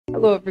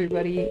Hello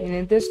everybody, and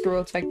in this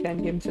Gorilla Tag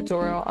Fan Game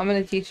tutorial, I'm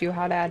going to teach you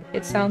how to add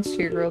hit sounds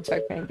to your Gorilla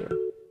Tag Fan Game.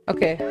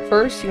 Okay,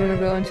 first you want to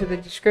go into the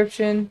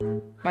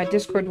description. My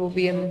Discord will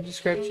be in the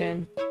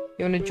description.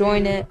 You want to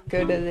join it, go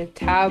to the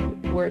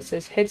tab where it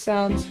says hit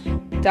sounds,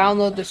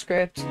 download the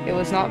script. It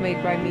was not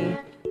made by me.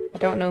 I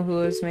don't know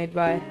who it was made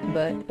by,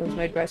 but it was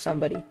made by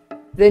somebody.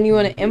 Then you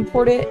want to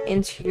import it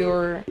into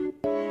your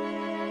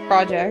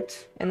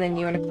project, and then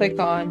you want to click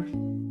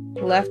on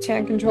left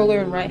hand controller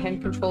and right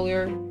hand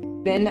controller.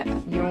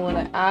 Then you want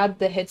to add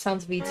the hit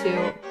sounds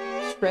v2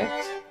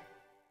 script,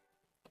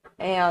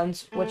 and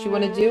what you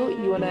want to do,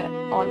 you want to,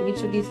 on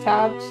each of these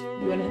tabs,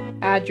 you want to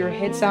add your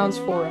hit sounds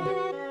for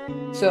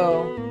them.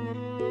 So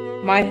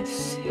my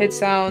hit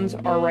sounds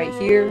are right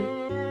here.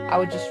 I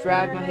would just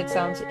drag my hit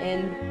sounds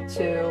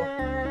into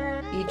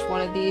each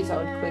one of these.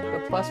 I would click the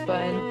plus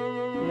button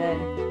and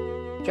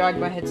then drag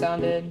my hit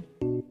sound in,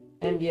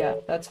 and yeah,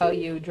 that's how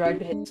you drag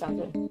the hit sound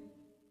in.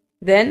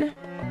 Then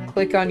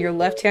click on your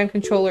left hand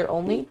controller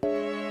only.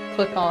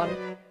 Click on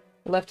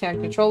left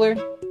hand controller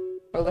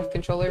or left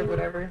controller,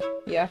 whatever.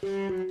 Yeah.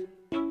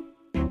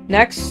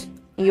 Next,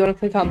 you want to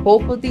click on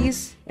both of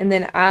these and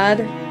then add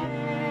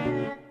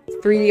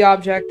 3D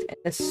object and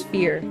a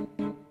sphere.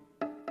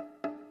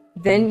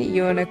 Then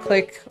you want to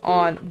click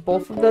on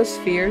both of those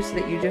spheres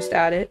that you just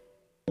added.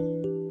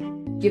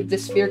 Give the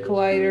sphere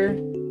collider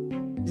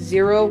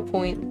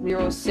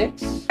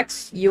 0.06.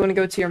 Next, you want to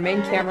go to your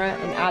main camera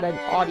and add an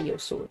audio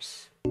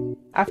source.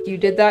 After you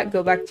did that,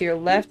 go back to your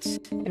left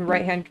and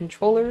right hand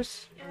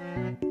controllers.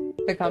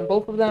 Click on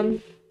both of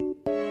them.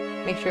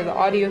 Make sure the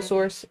audio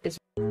source is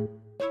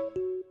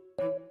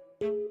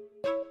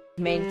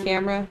main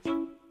camera.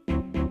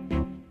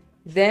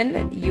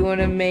 Then you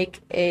want to make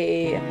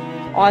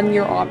on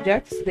your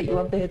objects that you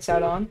want the hit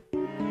sound on.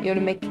 You want to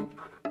make a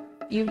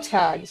few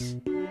tags.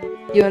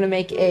 You want to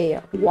make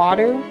a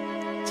water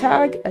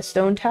tag, a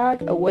stone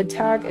tag, a wood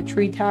tag, a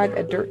tree tag,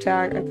 a dirt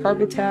tag, a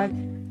carpet tag,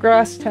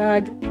 grass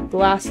tag,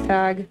 glass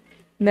tag,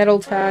 metal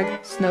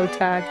tag, snow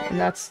tag, and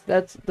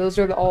those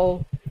are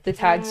all the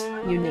tags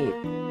you need.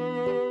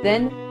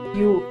 Then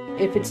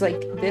if it's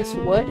like this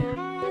wood,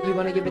 you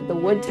want to give it the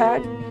wood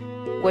tag,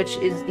 which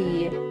is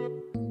the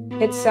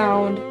hit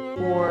sound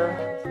for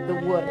the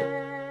wood,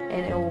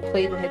 and it will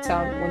play the hit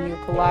sound when you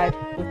collide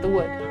with the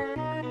wood.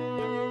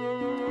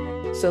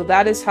 So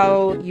that is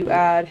how you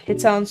add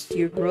hit sounds to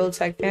your Gorilla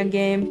Tag Fan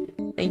Game.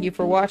 Thank you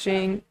for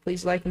watching.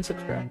 Please like and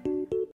subscribe.